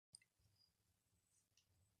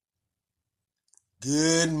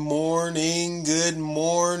Good morning, good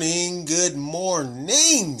morning, good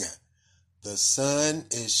morning. The sun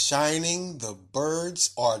is shining, the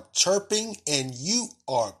birds are chirping, and you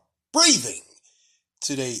are breathing.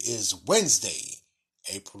 Today is Wednesday,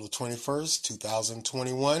 April 21st,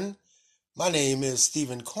 2021. My name is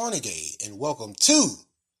Stephen Carnegie, and welcome to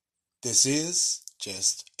This Is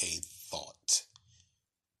Just a Thought.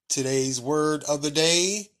 Today's word of the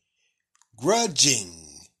day, grudging,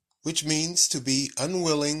 which means to be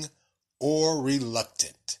unwilling or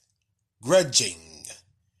reluctant. Grudging.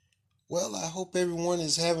 Well, I hope everyone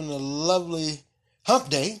is having a lovely hump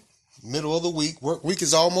day, middle of the week. Work week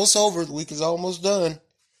is almost over. The week is almost done.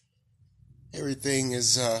 Everything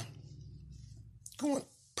is going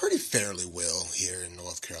pretty fairly well here in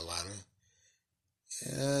North Carolina.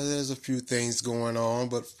 There's a few things going on,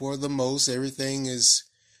 but for the most, everything is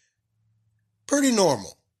pretty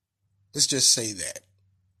normal. Let's just say that.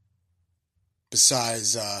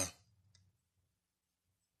 Besides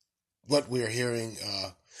what we're hearing,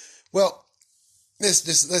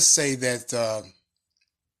 let's say that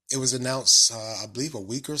it was announced, I believe, a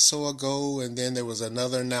week or so ago, and then there was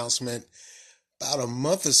another announcement about a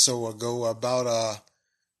month or so ago about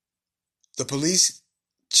the police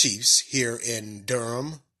chiefs here in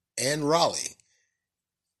Durham and Raleigh.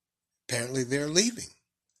 Apparently, they're leaving.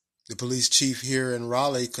 The police chief here in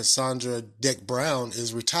Raleigh, Cassandra Dick Brown,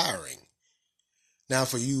 is retiring. Now,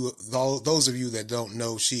 for you, those of you that don't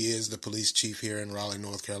know, she is the police chief here in Raleigh,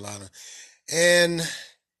 North Carolina. And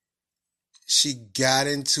she got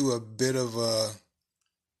into a bit of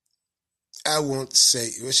I won't say,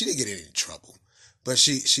 well, she didn't get in any trouble, but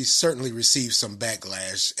she certainly received some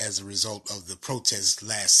backlash as a result of the protests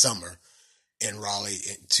last summer in Raleigh,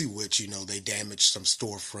 to which, they damaged some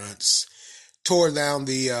storefronts, tore down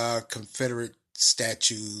the Confederate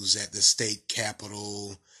statues at the state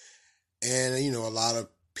capitol, and, a lot of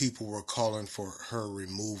people were calling for her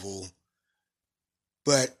removal.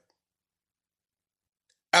 But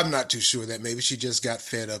I'm not too sure that maybe she just got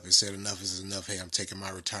fed up and said enough is enough. Hey, I'm taking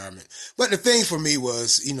my retirement. But the thing for me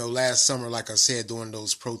was, last summer, like I said, during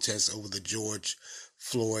those protests over the George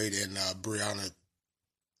Floyd and Breonna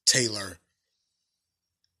Taylor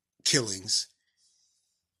killings,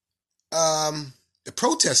 the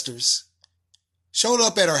protesters showed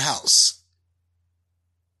up at her house.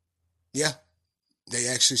 Yeah, they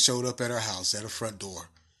actually showed up at her house, at her front door,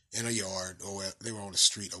 in a yard, or they were on the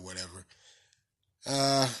street or whatever.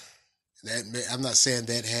 I'm not saying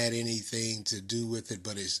that had anything to do with it,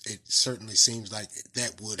 but it certainly seems like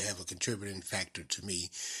that would have a contributing factor to me.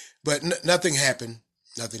 But nothing happened.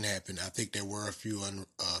 Nothing happened. I think there were a few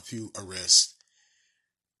arrests.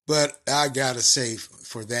 But I gotta say,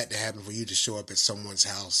 for that to happen, for you to show up at someone's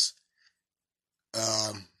house,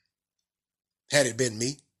 had it been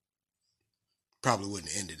me, probably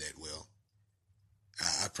wouldn't have ended that well.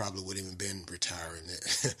 I probably wouldn't even been retiring.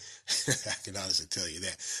 I can honestly tell you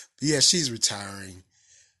that. But yeah, she's retiring.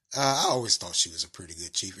 I always thought she was a pretty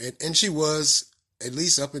good chief, and she was, at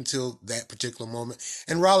least up until that particular moment.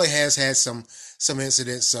 And Raleigh has had some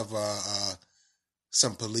incidents of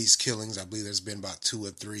some police killings. I believe there's been about 2 or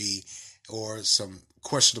 3, or some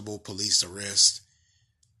questionable police arrests.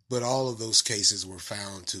 But all of those cases were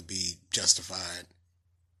found to be justified.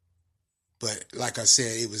 But like I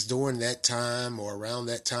said, it was during that time, or around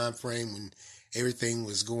that time frame, when everything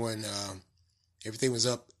was going, everything was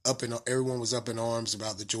everyone was up in arms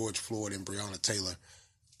about the George Floyd and Breonna Taylor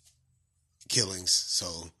killings.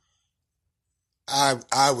 So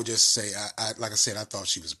I would just say, like I said, I thought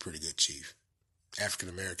she was a pretty good chief, African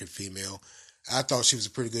American female. I thought she was a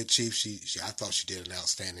pretty good chief. I thought she did an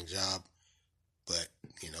outstanding job. But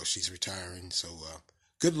she's retiring, so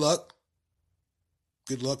good luck.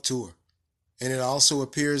 Good luck to her. And it also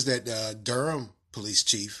appears that Durham police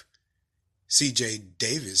chief C.J.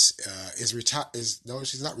 Davis no,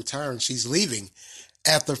 she's not retiring. She's leaving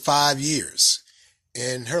after 5 years,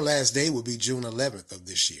 and her last day will be June 11th of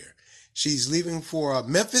this year. She's leaving for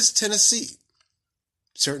Memphis, Tennessee.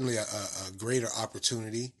 Certainly a greater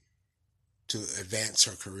opportunity to advance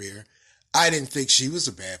her career. I didn't think she was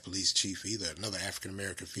a bad police chief either. Another African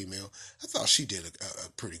American female. I thought she did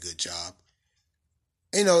a pretty good job.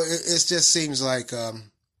 It just seems like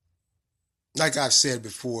I've said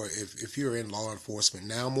before, if you're in law enforcement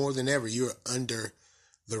now more than ever, you're under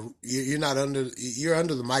the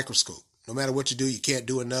microscope. No matter what you do, you can't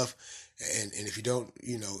do enough, and if you don't,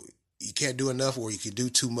 you can't do enough, or you can do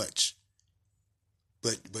too much.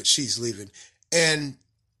 But she's leaving, and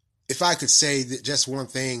if I could say that just one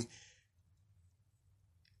thing,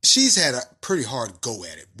 she's had a pretty hard go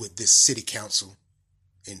at it with this city council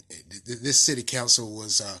And this city council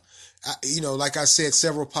was, like I said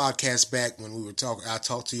several podcasts back when we were talking, I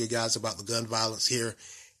talked to you guys about the gun violence here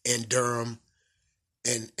in Durham,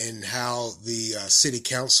 and how the city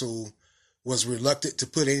council was reluctant to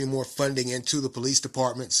put any more funding into the police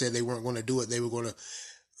department, said they weren't going to do it. They were going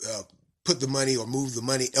to put the money or move the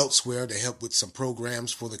money elsewhere to help with some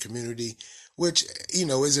programs for the community, which,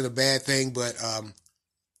 isn't a bad thing, but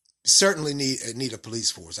certainly need a police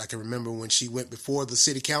force. I can remember when she went before the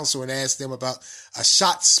city council and asked them about a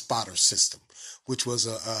shot spotter system, which was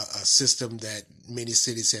a system that many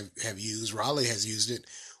cities have used. Raleigh has used it,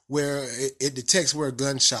 where it detects where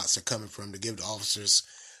gunshots are coming from to give the officers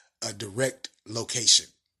a direct location.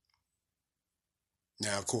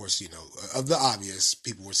 Now, of course, of the obvious,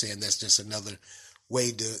 people were saying that's just another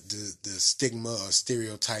way to the stigma or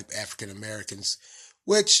stereotype African Americans,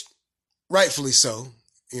 which rightfully so.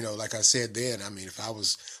 Like I said then, I mean, if I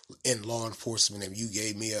was in law enforcement and you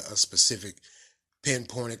gave me a specific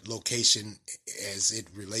pinpointed location as it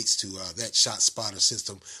relates to that shot spotter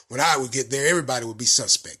system, when I would get there, everybody would be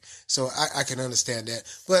suspect. So I can understand that.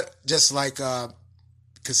 But just like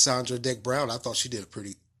Cassandra Dick Brown, I thought she did a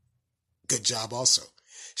pretty good job also.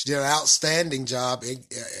 She did an outstanding job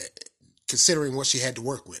considering what she had to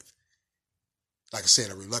work with. Like I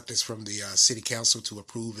said, a reluctance from the city council to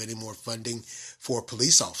approve any more funding for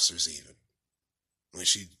police officers even. When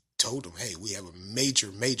she told them, hey, we have a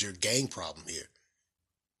major, major gang problem here.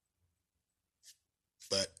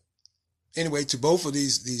 But anyway, to both of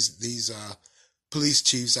these police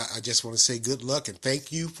chiefs, I just want to say good luck and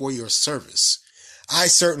thank you for your service. I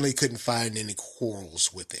certainly couldn't find any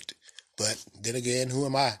quarrels with it. But then again, who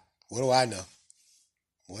am I? What do I know?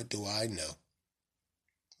 What do I know?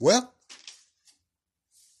 Well,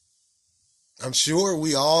 I'm sure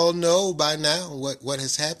we all know by now what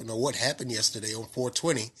has happened or what happened yesterday on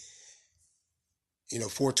 420.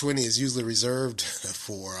 420 is usually reserved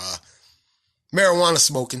for marijuana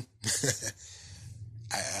smoking.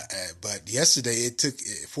 But yesterday it took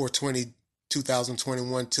 420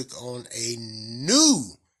 2021 took on a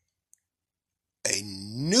new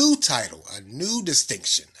title, a new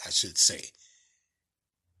distinction, I should say.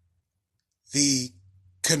 The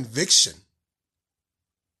conviction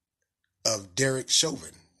of Derek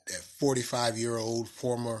Chauvin, that 45-year-old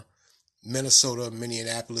former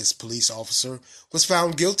Minneapolis police officer, was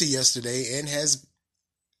found guilty yesterday and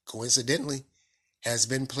coincidentally, has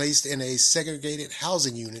been placed in a segregated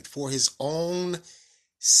housing unit for his own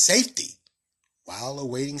safety while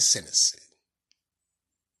awaiting sentencing.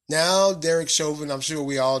 Now, Derek Chauvin, I'm sure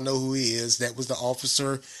we all know who he is. That was the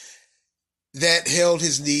officer that held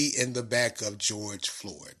his knee in the back of George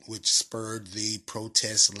Floyd, which spurred the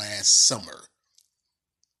protests last summer.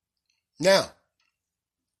 Now,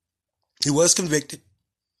 he was convicted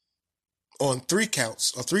on 3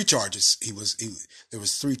 charges. There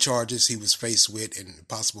was 3 charges he was faced with and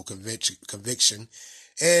possible conviction,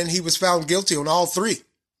 and he was found guilty on all 3.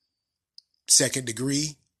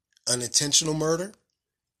 Second-degree unintentional murder,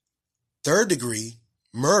 third-degree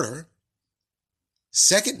murder,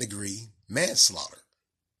 second-degree manslaughter.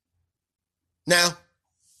 Now,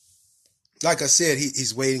 like I said,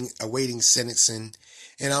 he's awaiting sentencing,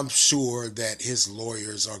 and I'm sure that his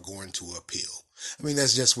lawyers are going to appeal. I mean,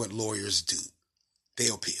 that's just what lawyers do. They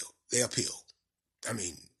appeal. I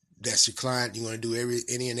mean, that's your client. You're going to do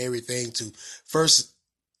any and everything to first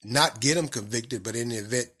not get them convicted, but in the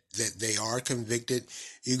event that they are convicted,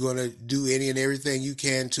 you're going to do any and everything you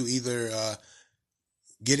can to either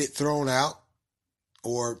get it thrown out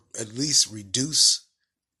or at least reduce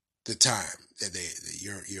the time that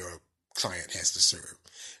your client has to serve.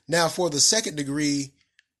 Now, for the second degree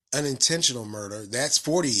unintentional murder, that's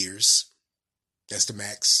 40 years. That's the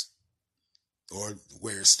max, or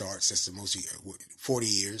where it starts. That's the most, 40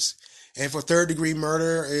 years. And for third degree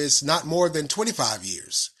murder, it's not more than 25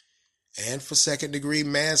 years. And for second degree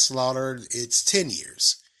manslaughter, it's 10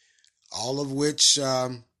 years. All of which,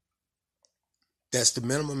 that's the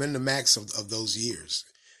minimum and the max of those years.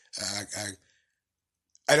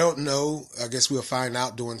 I don't know. I guess we'll find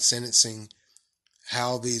out during sentencing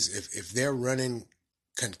how these, if they're running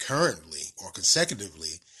concurrently or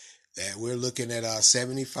consecutively, that we're looking at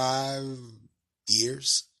 75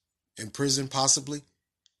 years in prison possibly.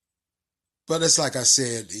 But it's like I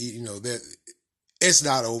said, that it's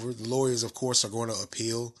not over. The lawyers, of course, are going to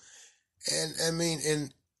appeal. And I mean,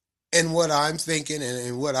 and what I'm thinking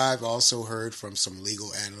and what I've also heard from some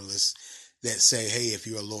legal analysts that say, hey, if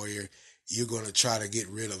you're a lawyer, you're going to try to get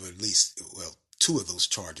rid of at least, 2 of those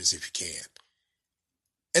charges if you can.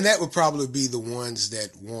 And that would probably be the ones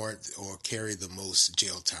that warrant or carry the most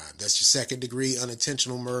jail time. That's your second degree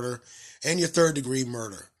unintentional murder and your third degree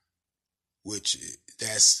murder, which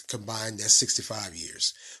that's combined, that's 65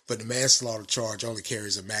 years. But the manslaughter charge only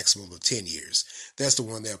carries a maximum of 10 years. That's the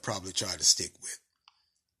one they'll probably try to stick with.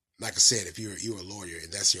 Like I said, if you're a lawyer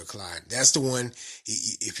and that's your client, that's the one.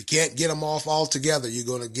 If you can't get them off altogether, you're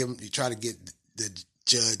going to give them, you try to get the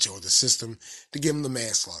judge or the system to give them the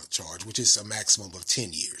manslaughter charge, which is a maximum of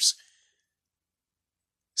 10 years.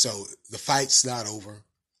 So the fight's not over.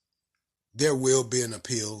 There will be an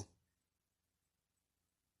appeal.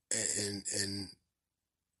 And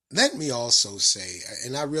let me also say,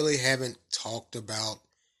 and I really haven't talked about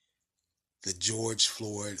the George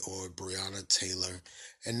Floyd or Breonna Taylor.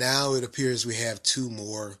 And now it appears we have two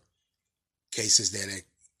more cases that have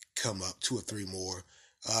come up, two or three more.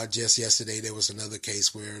 Just yesterday, there was another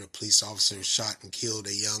case where the police officer shot and killed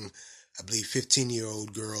a young, I believe,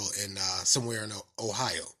 15-year-old girl in somewhere in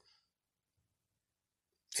Ohio.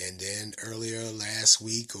 And then earlier last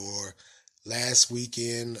week or last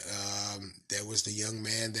weekend, there was the young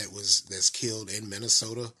man that's killed in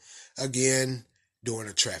Minnesota, again, during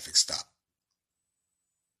a traffic stop.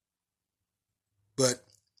 But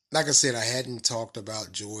like I said, I hadn't talked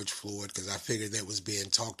about George Floyd because I figured that was being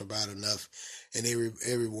talked about enough, and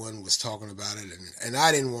everyone was talking about it, and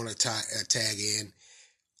I didn't want to tag in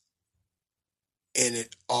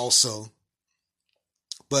it also.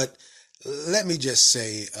 But let me just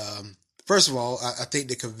say, first of all, I think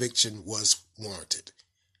the conviction was warranted.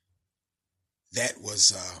 That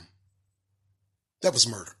was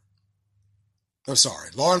murder. I'm sorry,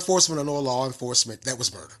 law enforcement or no law enforcement, that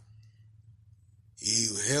was murder.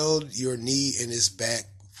 You held your knee in his back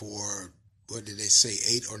for, what did they say,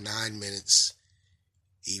 8 or 9 minutes,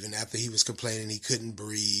 even after he was complaining he couldn't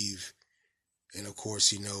breathe. And of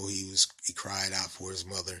course, you know, he cried out for his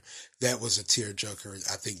mother. That was a tearjerker.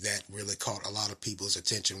 I think that really caught a lot of people's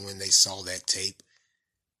attention when they saw that tape.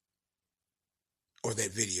 Or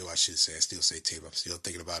that video, I should say. I still say tape. I'm still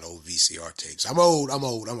thinking about old VCR tapes. I'm old.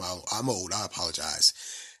 I apologize.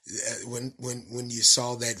 When you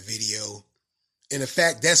saw that video, and in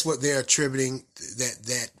fact, that's what they're attributing,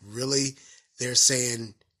 that really, they're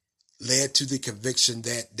saying, led to the conviction,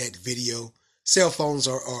 that video. Cell phones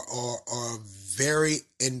are a very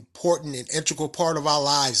important and integral part of our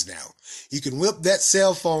lives now. You can whip that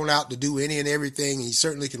cell phone out to do any and everything, and you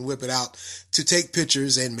certainly can whip it out to take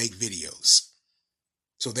pictures and make videos.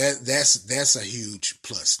 So that's a huge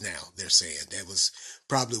plus now, they're saying. That was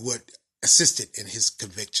probably what assisted in his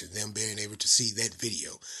conviction, them being able to see that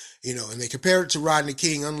video. You know, and they compared it to Rodney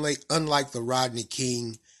King, unlike the Rodney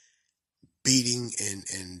King beating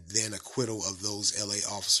and then acquittal of those LA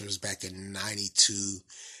officers back in 92.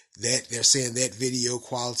 That they're saying that video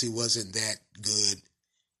quality wasn't that good,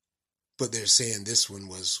 but they're saying this one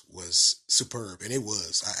was superb, and it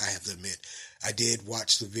was. I have to admit, I did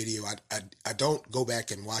watch the video. I don't go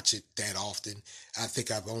back and watch it that often. I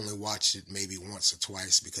think I've only watched it maybe once or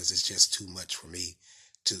twice because it's just too much for me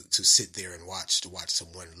to sit there and watch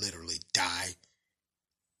someone literally die.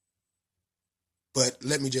 But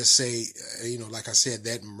let me just say, you know, like I said,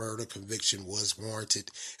 that murder conviction was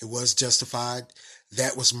warranted. It was justified.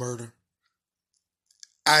 That was murder.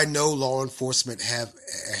 I know law enforcement have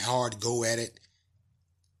a hard go at it,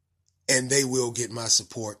 and they will get my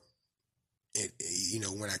support, you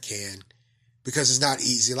know, when I can, because it's not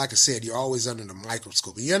easy. Like I said, you're always under the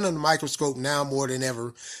microscope. You're under the microscope now more than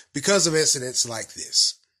ever because of incidents like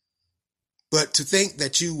this. But to think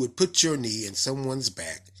that you would put your knee in someone's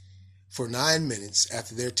back for 9 minutes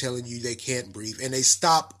after they're telling you they can't breathe, and they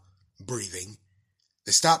stop breathing,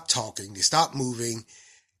 they stop talking, they stop moving,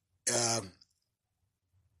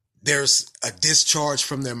 there's a discharge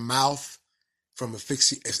from their mouth from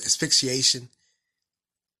asphyxiation,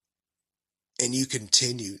 and you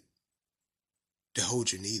continue to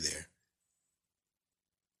hold your knee there.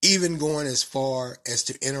 Even going as far as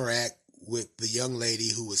to interact with the young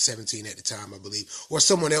lady who was 17 at the time, I believe, or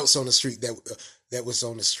someone else on the street that was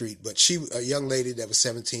on the street. But a young lady that was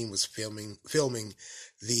 17 was filming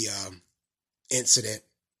the incident.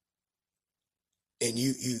 And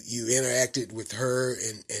you interacted with her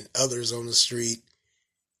and others on the street,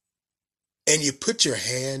 and you put your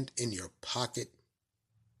hand in your pocket.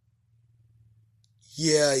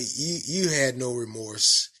 Yeah, you had no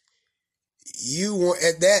remorse. You were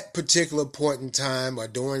at that particular point in time, or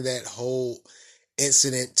during that whole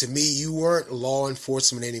incident, to me, you weren't law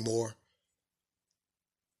enforcement anymore.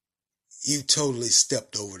 You totally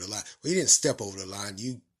stepped over the line. Well, you didn't step over the line.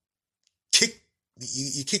 You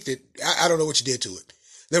kicked it. I don't know what you did to it.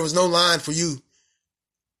 There was no line for you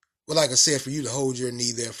Well, like I said, for you to hold your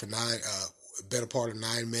knee there for better part of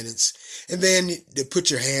 9 minutes, and then to put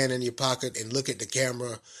your hand in your pocket and look at the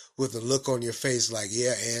camera with a look on your face like,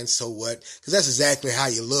 yeah, and so what? Because that's exactly how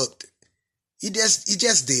you looked. You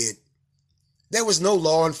just did. There was no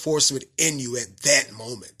law enforcement in you at that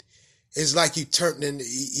moment. It's like you turned in,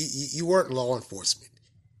 you weren't law enforcement.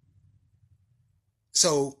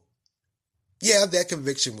 So, yeah, that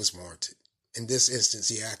conviction was warranted. In this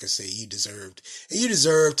instance, yeah, I could say you deserved. And you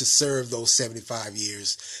deserve to serve those 75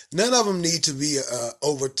 years. None of them need to be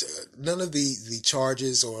none of the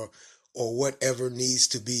charges or whatever needs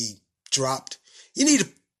to be dropped. You need to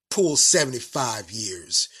pull 75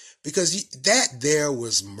 years because that there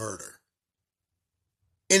was murder.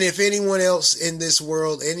 And if anyone else in this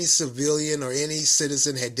world, any civilian or any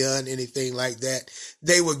citizen had done anything like that,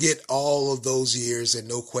 they would get all of those years and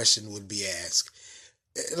no question would be asked.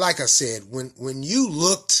 Like I said, when you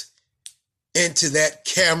looked into that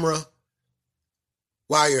camera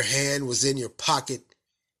while your hand was in your pocket,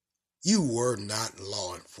 you were not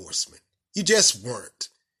law enforcement. You just weren't.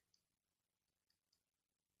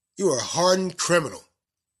 You were a hardened criminal.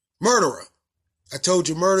 Murderer. I told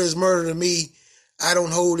you murder is murder to me. I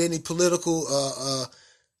don't hold any political,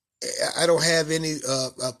 I don't have any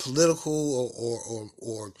political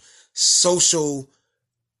or social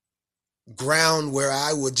ground where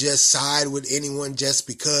I would just side with anyone just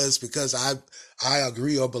because I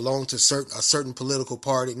agree or belong to a certain political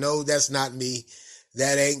party. No, that's not me.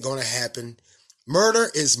 That ain't gonna happen.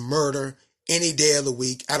 Murder is murder any day of the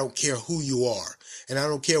week. I don't care who you are, and I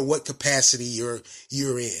don't care what capacity you're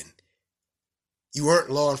in. You weren't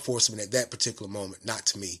law enforcement at that particular moment, not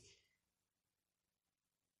to me.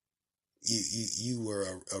 You were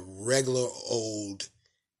a regular old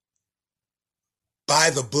by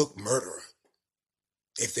the book murderer.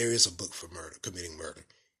 If there is a book for murder, committing murder,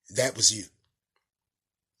 that was you.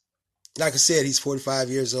 Like I said, he's 45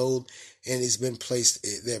 years old and he's been placed,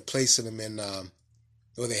 they're placing him in,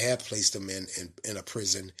 or they have placed him in a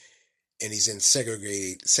prison, and he's in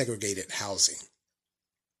segregated housing.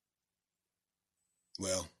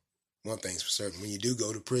 Well, one thing's for certain, when you do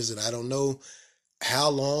go to prison, I don't know how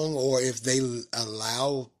long or if they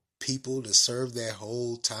allow people to serve their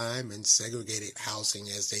whole time in segregated housing,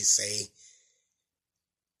 as they say.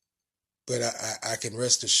 But I can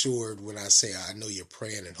rest assured when I say I know you're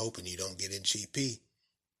praying and hoping you don't get in GP.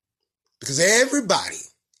 Because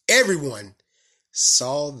everyone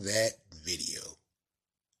saw that video.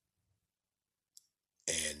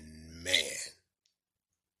 And man,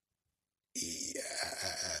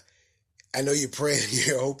 I know you're praying,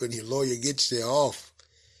 you're hoping your lawyer gets you off.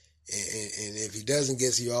 And if he doesn't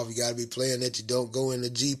get you off, you got to be praying that you don't go in the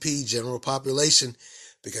GP, general population,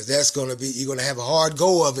 because you're going to have a hard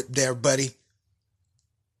go of it there, buddy.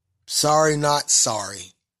 Sorry, not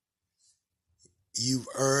sorry. You've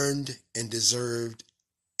earned and deserved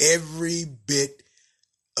every bit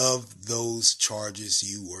of those charges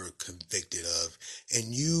you were convicted of.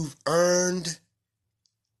 And you've earned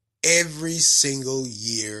every single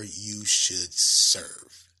year you should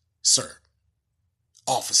serve. Sir,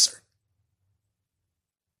 officer,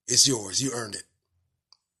 it's yours. You earned it.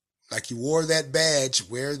 Like you wore that badge,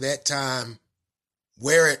 wear that time,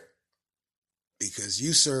 wear it. Because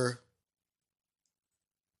you, sir,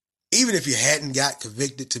 even if you hadn't got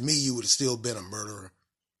convicted, to me, you would have still been a murderer.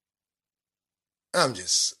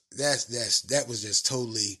 That was just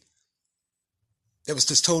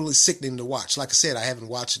totally sickening to watch. Like I said, I haven't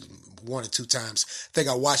watched it one or two times. I think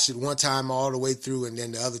I watched it one time all the way through, and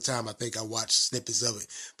then the other time I think I watched snippets of it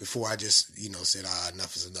before I just, said,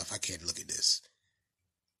 enough is enough. I can't look at this.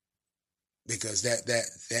 Because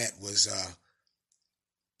that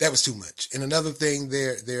was too much. And another thing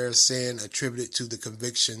they're saying attributed to the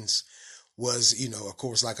convictions was, of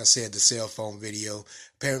course, like I said, the cell phone video.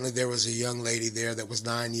 Apparently there was a young lady there that was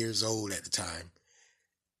 9 years old at the time.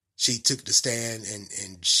 She took the stand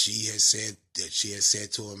and she has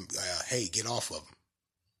said to him, hey, get off of him.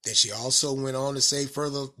 Then she also went on to say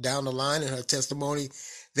further down the line in her testimony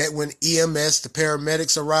that when EMS, the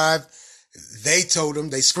paramedics, arrived, they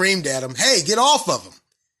screamed at him, hey, get off of him.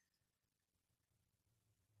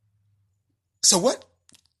 So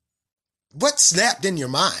what snapped in your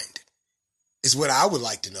mind is what I would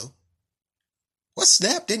like to know. What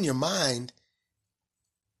snapped in your mind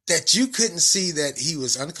that you couldn't see that he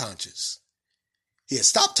was unconscious? He had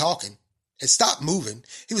stopped talking, had stopped moving.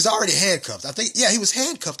 He was already handcuffed. I think, he was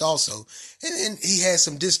handcuffed also. And he had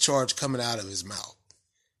some discharge coming out of his mouth.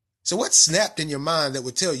 So what snapped in your mind that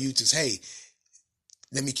would tell you to, hey,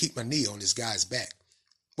 let me keep my knee on this guy's back?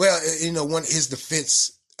 Well, his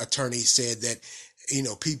defense attorney said that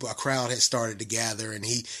a crowd had started to gather, and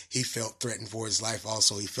he felt threatened for his life.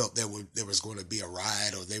 Also, he felt there was going to be a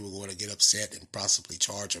riot, or they were going to get upset and possibly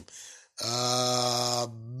charge him.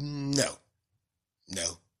 No,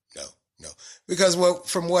 no, no, no. Because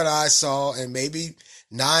from what I saw, and maybe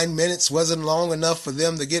 9 minutes wasn't long enough for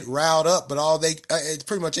them to get riled up, but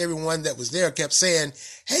pretty much everyone that was there kept saying,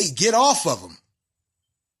 "Hey, get off of him."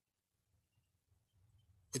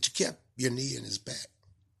 But you kept your knee in his back.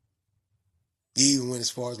 You even went as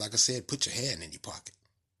far as, like I said, put your hand in your pocket.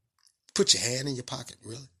 Put your hand in your pocket,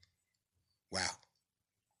 really? Wow.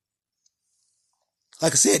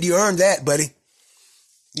 Like I said, you earned that, buddy.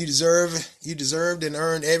 You deserved and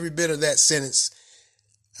earned every bit of that sentence.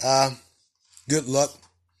 Good luck,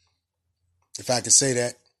 if I could say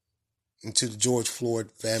that. And to the George Floyd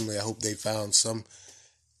family, I hope they found some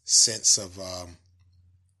sense of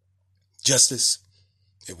justice.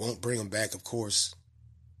 It won't bring them back, of course,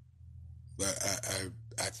 but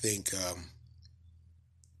I think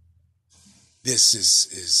this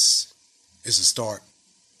is a start.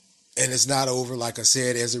 And it's not over, like I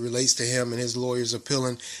said, as it relates to him and his lawyers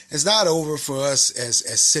appealing. It's not over for us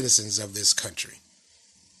as citizens of this country.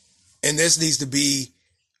 And this needs to be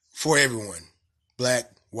for everyone. Black,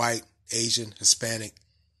 white, Asian, Hispanic,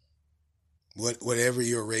 whatever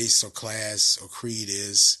your race or class or creed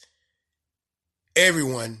is.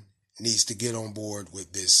 Everyone needs to get on board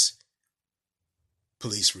with this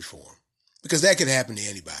police reform. Because that could happen to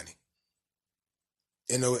anybody.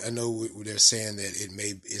 I know they're saying that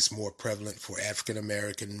it's more prevalent for African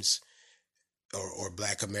Americans or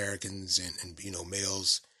Black Americans and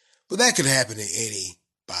males, but that could happen to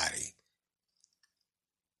anybody.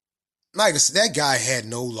 Like I said, that guy had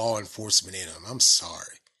no law enforcement in him. I'm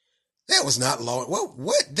sorry, that was not law.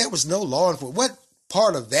 What? There was no law enforcement. What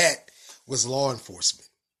part of that was law enforcement?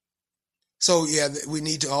 So yeah, we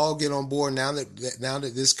need to all get on board now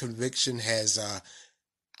that this conviction has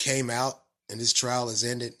came out. And this trial is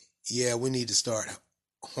ended. Yeah, we need to start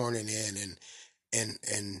horning in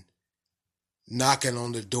and knocking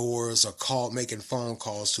on the doors or making phone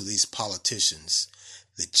calls to these politicians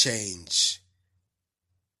that change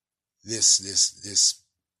this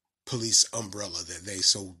police umbrella that they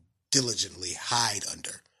so diligently hide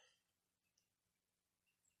under.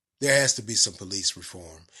 There has to be some police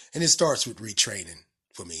reform, and it starts with retraining.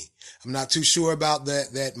 For me, I'm not too sure about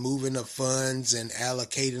that moving of funds and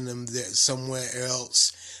allocating them there somewhere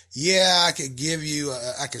else. Yeah, I could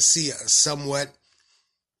I could see somewhat,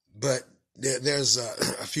 but there's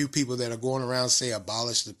a few people that are going around say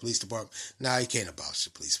abolish the police department. Nah, you can't abolish the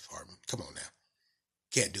police department. Come on now,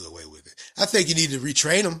 can't do away with it. I think you need to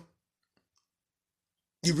retrain them.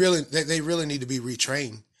 They really need to be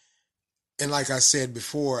retrained. And like I said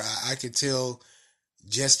before, I could tell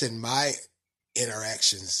just in my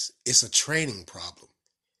interactions, it's a training problem.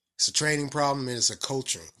 It's a training problem, and it's a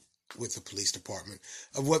culture with the police department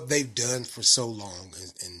of what they've done for so long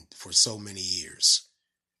and for so many years.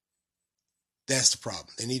 That's the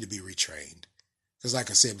problem. They need to be retrained. Because like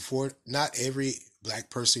I said before, not every black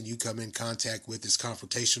person you come in contact with is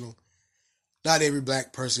confrontational. Not every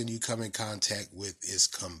black person you come in contact with is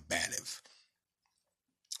combative.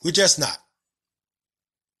 We're just not.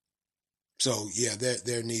 So yeah,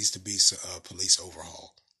 there needs to be a police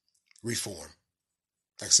overhaul, reform.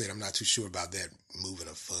 Like I said, I'm not too sure about that moving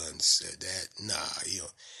of funds.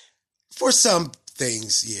 For some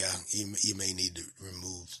things, yeah, you may need to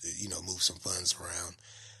move some funds around.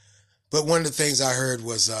 But one of the things I heard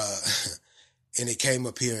was, and it came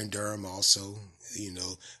up here in Durham also,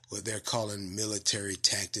 what they're calling military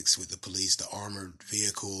tactics with the police, the armored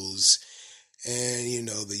vehicles, and,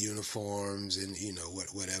 the uniforms and,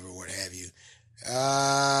 what have you.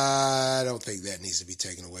 I don't think that needs to be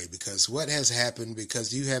taken away, because what has happened,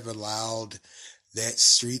 because you have allowed that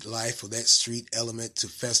street life or that street element to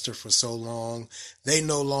fester for so long, they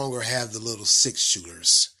no longer have the little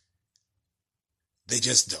 6-shooters. They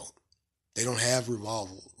just don't. They don't have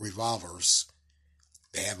revolvers.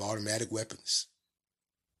 They have automatic weapons.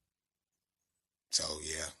 So,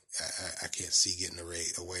 yeah. I can't see getting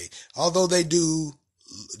away. Although they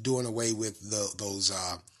doing away with those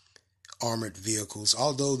armored vehicles,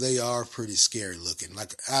 although they are pretty scary looking.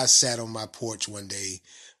 Like I sat on my porch one day,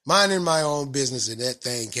 minding my own business, and that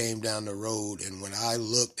thing came down the road. And when I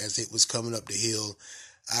looked as it was coming up the hill,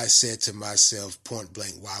 I said to myself, point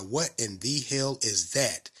blank, why, what in the hell is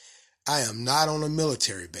that? I am not on a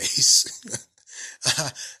military base.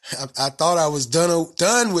 I thought I was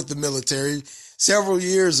done with the military several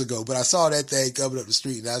years ago, but I saw that thing coming up the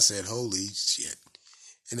street and I said, holy shit.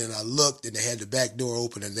 And then I looked and they had the back door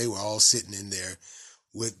open and they were all sitting in there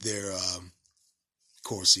with their, of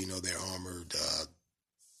course, their armored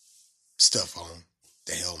stuff on,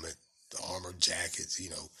 the helmet, the armor jackets,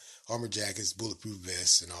 armor jackets, bulletproof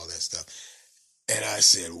vests, and all that stuff. And I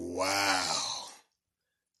said, wow,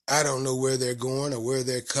 I don't know where they're going or where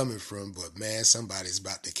they're coming from, but man, somebody's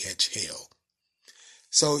about to catch hell.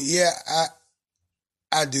 So yeah,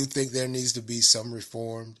 I do think there needs to be some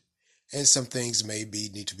reform, and some things maybe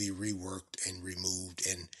need to be reworked and removed,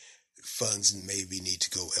 and funds maybe need to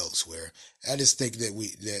go elsewhere. I just think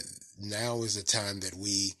that now is the time that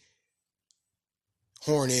we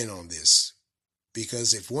horn in on this,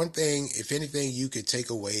 because if anything you could take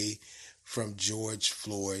away from George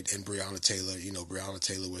Floyd and Breonna Taylor, Breonna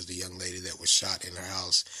Taylor was the young lady that was shot in her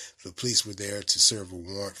house. The police were there to serve a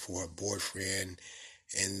warrant for her boyfriend,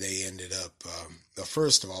 and they ended up,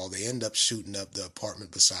 first of all, they end up shooting up the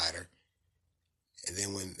apartment beside her. And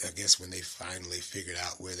then when they finally figured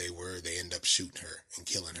out where they were, they end up shooting her and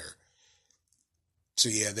killing her. So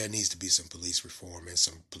yeah, there needs to be some police reform and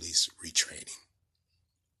some police retraining.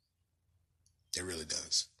 It really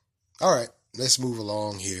does. All right, let's move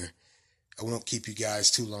along here. I won't keep you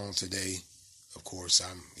guys too long today. Of course,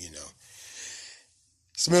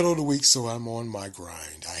 it's the middle of the week, so I'm on my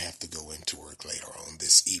grind. I have to go into work later on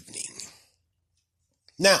this evening.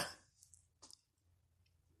 Now,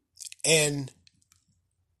 an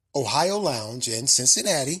Ohio Lounge in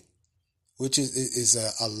Cincinnati, which is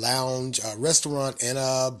a lounge, a restaurant, and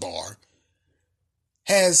a bar,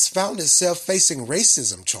 has found itself facing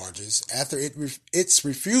racism charges after its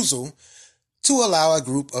refusal to allow a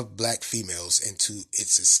group of black females into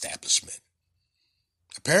its establishment.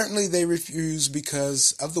 Apparently, they refused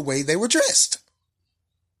because of the way they were dressed.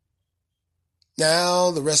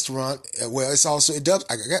 Now, the restaurant, I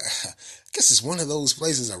guess it's one of those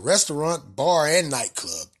places, a restaurant, bar, and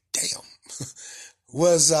nightclub, damn,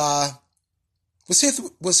 was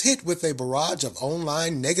hit with a barrage of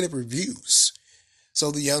online negative reviews. So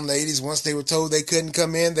the young ladies, once they were told they couldn't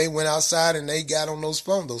come in, they went outside and they got on those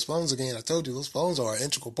phones. Those phones, again, I told you, those phones are an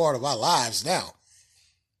integral part of our lives now.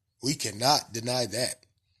 We cannot deny that.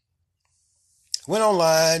 Went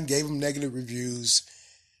online, gave them negative reviews,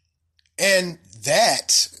 and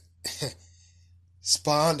that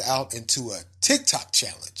spawned out into a TikTok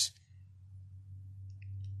challenge.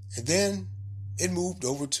 And then it moved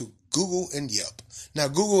over to Google and Yelp. Now,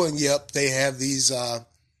 Google and Yelp, they have these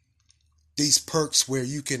perks where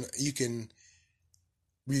you can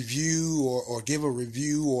review or give a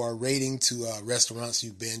review or a rating to restaurants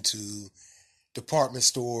you've been to, department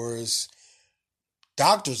stores,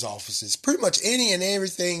 doctor's offices, pretty much any and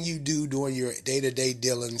everything you do during your day-to-day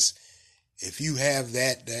dealings. If you have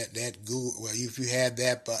that Google, well, if you have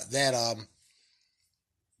that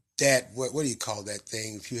what do you call that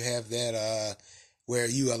thing? If you have that where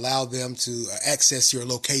you allow them to access your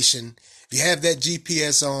location, if you have that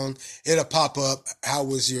GPS on, it'll pop up. How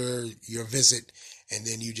was your visit? And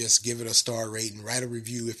then you just give it a star rating, write a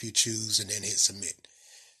review if you choose, and then hit submit.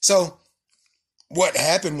 So what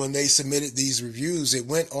happened when they submitted these reviews? It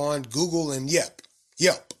went on Google and Yelp.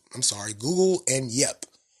 Google and Yelp.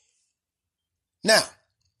 Now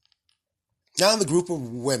the group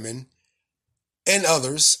of women and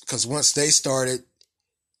others, because once they started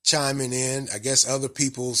chiming in, I guess other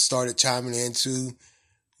people started chiming in too,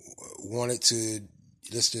 wanted to,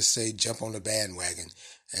 let's just say, jump on the bandwagon.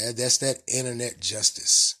 And that's that internet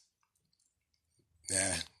justice.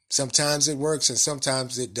 Sometimes it works and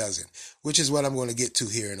sometimes it doesn't, which is what I'm going to get to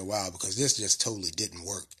here in a while, because this just totally didn't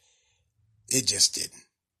work. It just didn't.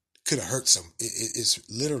 Could have hurt it's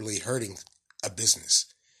literally hurting a business.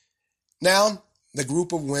 Now, the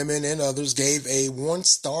group of women and others gave a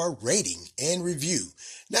 1-star rating and review.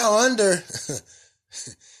 Now,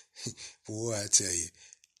 boy, I tell you,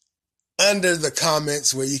 under the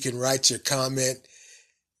comments where you can write your comment,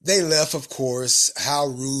 they left, of course, how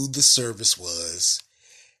rude the service was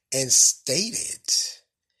and stated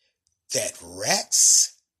that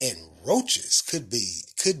rats and roaches could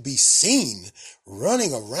be seen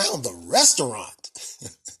running around the restaurant.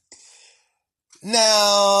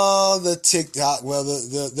 Now, the TikTok, well,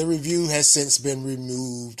 the review has since been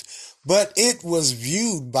removed, but it was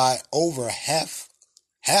viewed by over half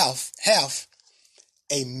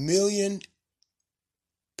a million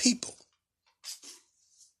people.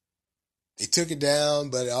 They took it down,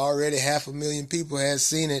 but already 500,000 people had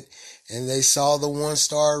seen it, and they saw the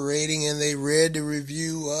 1-star rating, and they read the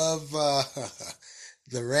review of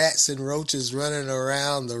the rats and roaches running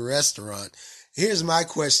around the restaurant. Here's my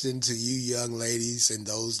question to you young ladies and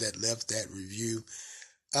those that left that review.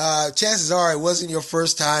 Chances are it wasn't your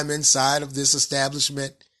first time inside of this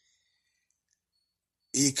establishment.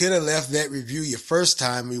 You could have left that review your first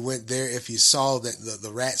time we went there if you saw that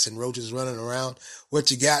the rats and roaches running around.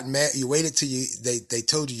 What you got mad? You waited till they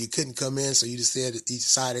told you couldn't come in, so you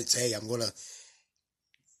decided, hey, I'm gonna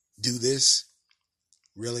do this.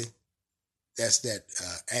 Really, that's that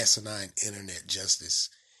asinine internet justice,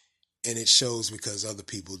 and it shows because other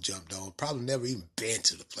people jumped on, probably never even been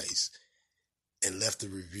to the place, and left the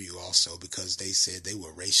review also because they said they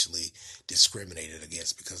were racially discriminated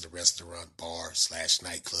against because the restaurant, bar /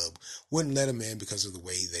 nightclub wouldn't let them in because of the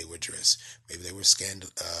way they were dressed. Maybe they were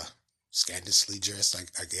scandalously dressed,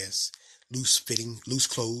 I guess. Loose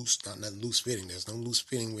clothes, not loose fitting. There's no loose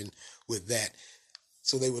fitting with that.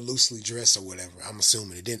 So they were loosely dressed or whatever. I'm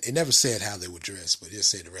assuming it never said how they were dressed, but it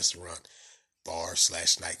said the restaurant, bar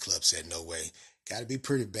 / nightclub said no way. Got to be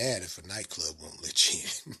pretty bad if a nightclub won't let you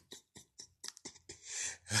in.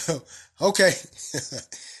 Okay.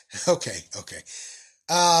 Okay.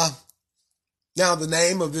 Now the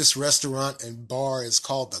name of this restaurant and bar is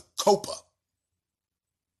called the Copa.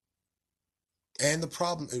 And the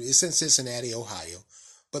problem, it's in Cincinnati, Ohio.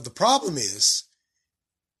 But the problem is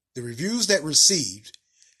the reviews that received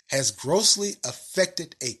has grossly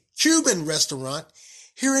affected a Cuban restaurant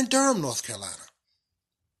here in Durham, North Carolina.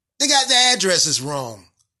 They got the addresses wrong.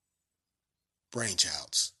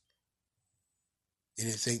 Brainchilds. You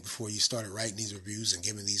didn't think before you started writing these reviews and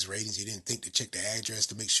giving these ratings, you didn't think to check the address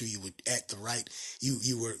to make sure you were at the right,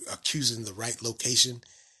 you were accusing the right location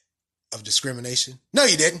of discrimination? No,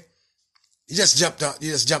 you didn't. You just jumped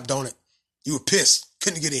on it. You were pissed.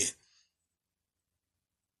 Couldn't get in.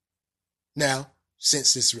 Now,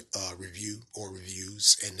 since this review or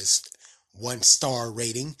reviews and this 1-star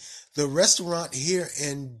rating, the restaurant here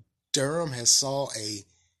in Durham has saw a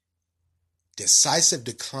decisive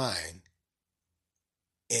decline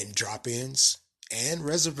in drop-ins and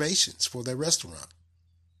reservations for their restaurant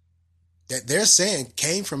that they're saying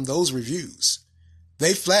came from those reviews.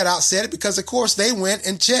 They flat out said it because, of course, they went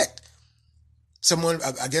and checked.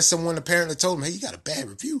 I guess someone apparently told them, hey, you got a bad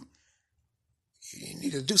review. You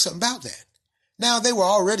need to do something about that. Now, they were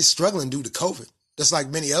already struggling due to COVID, just like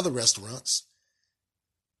many other restaurants.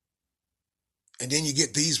 And then you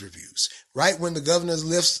get these reviews. Right when the governor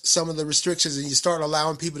lifts some of the restrictions and you start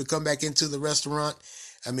allowing people to come back into the restaurant,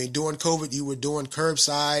 I mean, during COVID, you were doing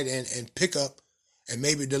curbside and pickup and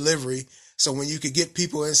maybe delivery. So when you could get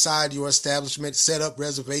people inside your establishment, set up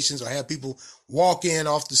reservations or have people walk in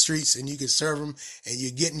off the streets and you can serve them and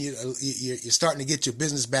you're starting to get your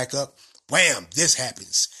business back up, wham, this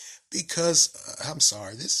happens. Because, I'm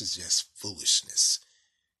sorry, this is just foolishness.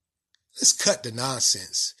 Let's cut the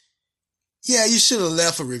nonsense. Yeah, you should have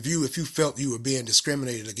left a review if you felt you were being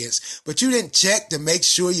discriminated against, but you didn't check to make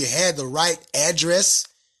sure you had the right address.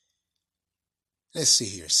 Let's see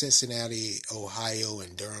here. Cincinnati, Ohio,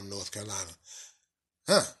 and Durham, North Carolina.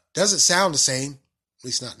 Doesn't sound the same. At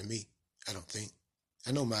least not to me, I don't think.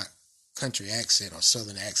 I know my country accent or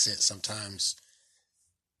southern accent sometimes.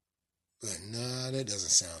 But no, that doesn't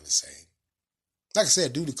sound the same. Like I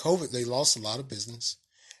said, due to COVID, they lost a lot of business.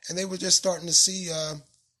 And they were just starting to see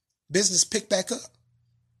business pick back up.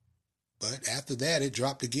 But after that, it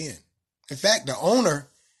dropped again. In fact, the owner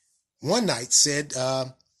one night said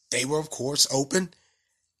they were, of course, open,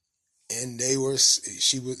 and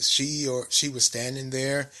she was standing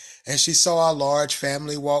there, and she saw a large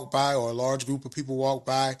family walk by or a large group of people walk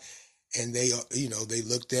by, and they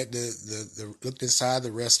looked at looked inside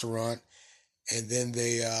the restaurant, and then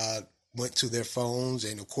they went to their phones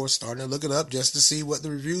and, of course, started to look it up just to see what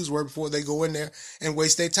the reviews were before they go in there and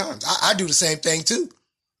waste their time. I do the same thing too.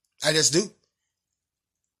 I just do.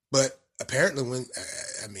 But apparently,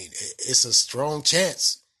 it's a strong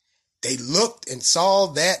chance they looked and saw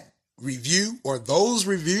that review or those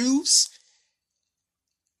reviews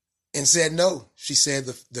and said no. She said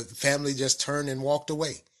the family just turned and walked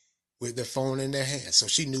away with their phone in their hand. So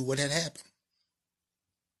she knew what had happened.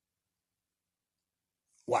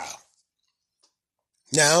 Wow.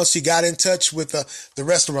 Now she got in touch with the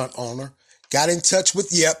restaurant owner, got in touch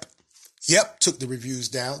with Yep. Yep took the reviews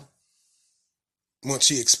down. Once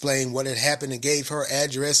she explained what had happened and gave her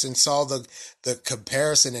address and saw the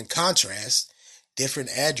comparison and contrast, different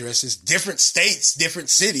addresses, different states, different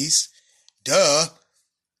cities, duh.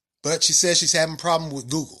 But she says she's having a problem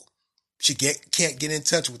with Google. She can't get in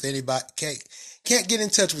touch with anybody, can't get in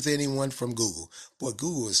touch with anyone from Google. Boy,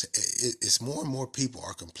 Google is more and more people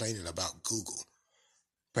are complaining about Google.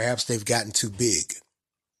 Perhaps they've gotten too big.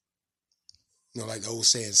 You know, like the old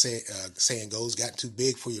saying goes, gotten too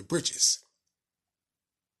big for your britches.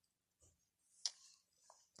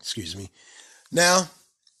 Excuse me. Now,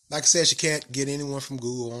 like I said, she can't get anyone from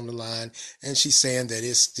Google on the line, and she's saying that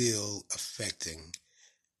it's still affecting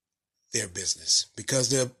their business because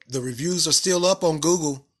the reviews are still up on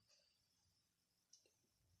Google,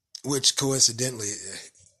 which coincidentally,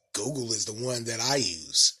 Google is the one that I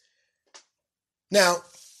use. Now,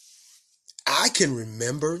 I can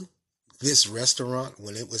remember this restaurant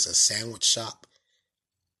when it was a sandwich shop,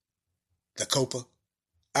 the Copa.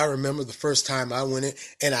 I remember the first time I went in,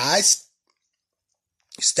 and I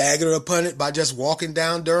staggered upon it by just walking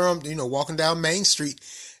down Durham, walking down Main Street.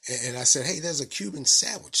 And I said, hey, there's a Cuban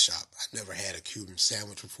sandwich shop. I never had a Cuban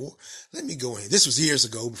sandwich before. Let me go in. This was years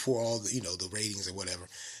ago before all the, the ratings and whatever.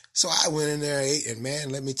 So I went in there, ate, and man,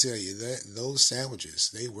 let me tell you, those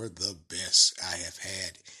sandwiches, they were the best I have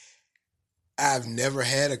had. I've never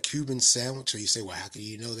had a Cuban sandwich. So you say, well, how do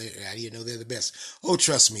you know they're the best? Oh,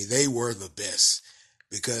 trust me, they were the best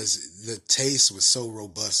because the taste was so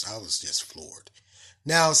robust. I was just floored.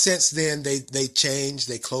 Now, since then, they changed.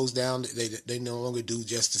 They closed down. They no longer do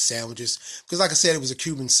just the sandwiches because, like I said, it was a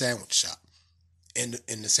Cuban sandwich shop, and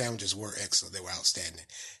the sandwiches were excellent. They were outstanding.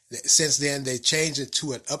 Since then, they changed it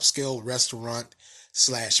to an upscale restaurant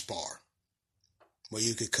 / bar where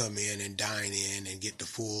you could come in and dine in and get the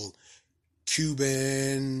full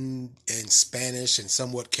Cuban and Spanish and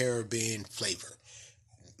somewhat Caribbean flavor.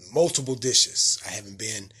 Multiple dishes. I haven't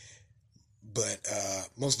been, but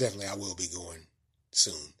most definitely I will be going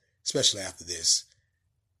soon, especially after this.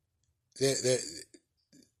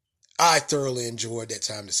 I thoroughly enjoyed that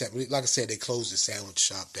time. Like I said, they closed the sandwich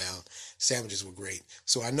shop down. Sandwiches were great.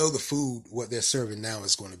 So I know the food, what they're serving now,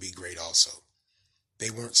 is going to be great also.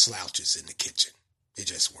 They weren't slouches in the kitchen. They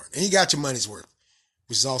just weren't. And you got your money's worth,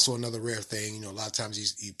 which is also another rare thing. A lot of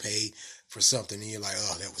times you pay for something and you're like,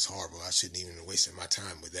 oh, that was horrible. I shouldn't even have wasted my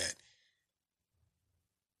time with that.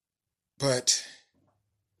 But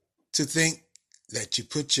to think that you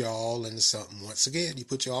put your all into something, once again, you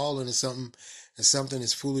put your all into something, and something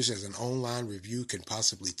as foolish as an online review can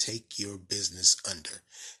possibly take your business under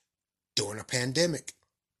during a pandemic.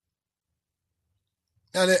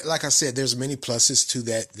 Now, like I said, there's many pluses to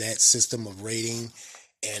that system of rating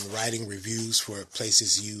and writing reviews for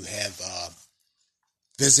places you have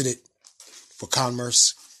visited for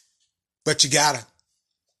commerce. But you gotta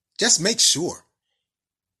just make sure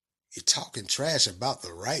you're talking trash about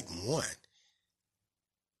the right one.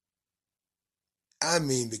 I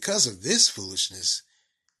mean, because of this foolishness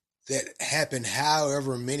that happened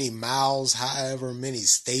however many miles, however many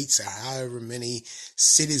states, or however many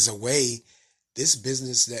cities away, this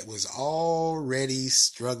business that was already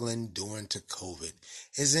struggling during to COVID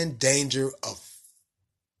is in danger of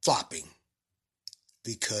flopping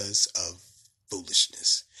because of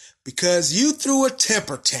foolishness. Because you threw a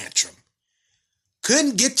temper tantrum,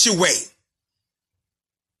 couldn't get your way,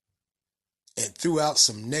 and threw out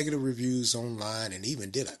some negative reviews online and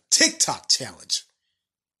even did a TikTok challenge.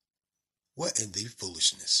 What in the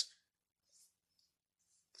foolishness?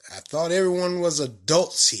 I thought everyone was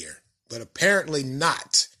adults here, but apparently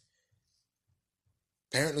not.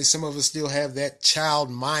 Apparently some of us still have that child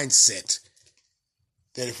mindset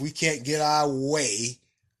that if we can't get our way,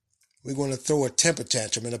 we're going to throw a temper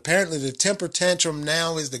tantrum. And apparently the temper tantrum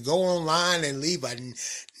now is to go online and leave a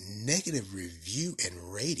negative review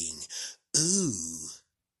and rating. Ooh,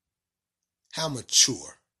 how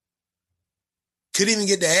mature. Couldn't even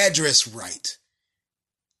get the address right.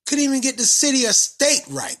 Couldn't even get the city or state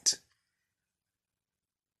right.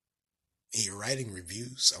 And you're writing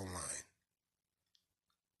reviews online.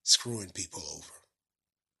 Screwing people over.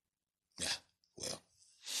 Yeah,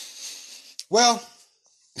 well,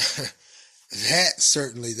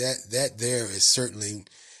 that there is certainly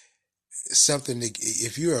something that,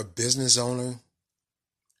 if you're a business owner,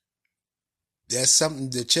 that's something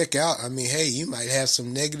to check out. I mean, hey, you might have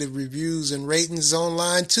some negative reviews and ratings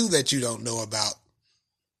online too that you don't know about.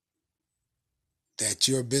 That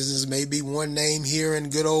your business may be one name here in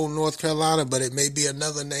good old North Carolina, but it may be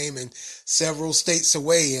another name in several states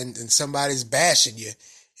away, and somebody's bashing you,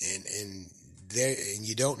 and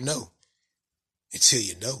you don't know until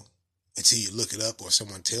you know, until you look it up or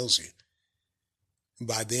someone tells you.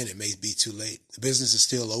 By then, it may be too late. The business is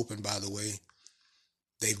still open, by the way.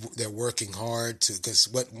 They're working hard because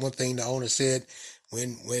one thing the owner said,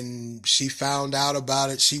 when she found out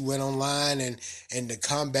about it, she went online and to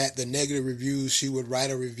combat the negative reviews, she would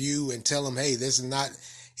write a review and tell them, hey, this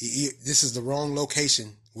is the wrong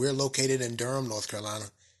location. We're located in Durham, North Carolina,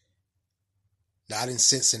 not in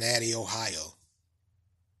Cincinnati, Ohio.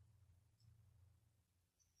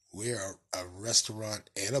 We're a restaurant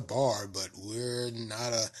and a bar, but we're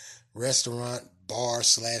not a restaurant, bar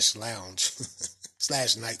 / lounge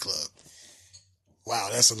 / nightclub. Wow,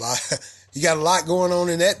 that's a lot. You got a lot going on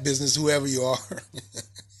in that business, whoever you are.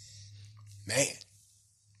 Man.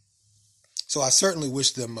 So I certainly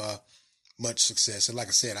wish them much success. And like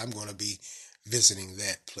I said, I'm going to be visiting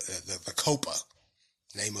that, the Copa.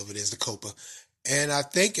 Name of it is the Copa. And I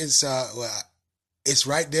think it's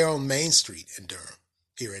right there on Main Street in Durham,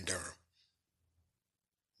 here in Durham.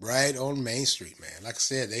 Right on Main Street, man. Like I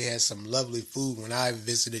said, they had some lovely food when I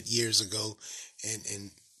visited years ago.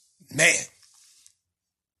 And man,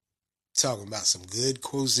 talking about some good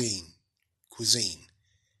cuisine.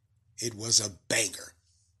 It was a banger.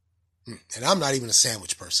 And I'm not even a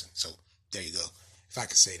sandwich person, so there you go, if I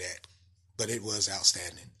could say that. But it was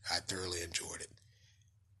outstanding. I thoroughly enjoyed it.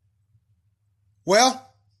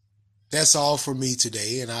 Well, that's all for me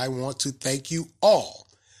today, and I want to thank you all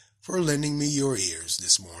for lending me your ears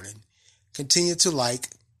this morning. Continue to like,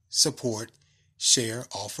 support, share,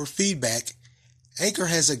 offer feedback. Anchor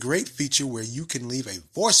has a great feature where you can leave a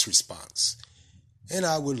voice response. And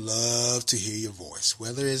I would love to hear your voice.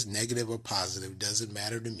 Whether it's negative or positive, doesn't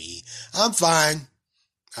matter to me. I'm fine.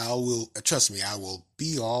 Trust me, I will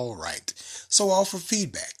be all right. So offer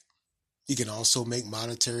feedback. You can also make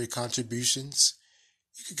monetary contributions.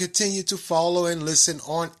 You can continue to follow and listen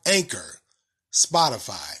on Anchor,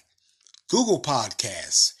 Spotify, Google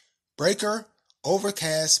Podcasts, Breaker,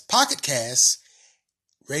 Overcast, Pocket Casts,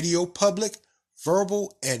 Radio Public,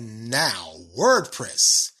 Verbal, and now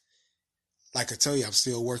WordPress. Like I tell you, I'm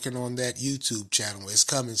still working on that YouTube channel. It's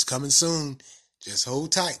coming soon. Just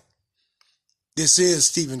hold tight. This is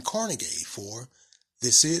Stephen Carnegie for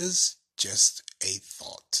This Is Just a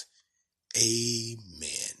Thought.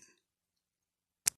 Amen.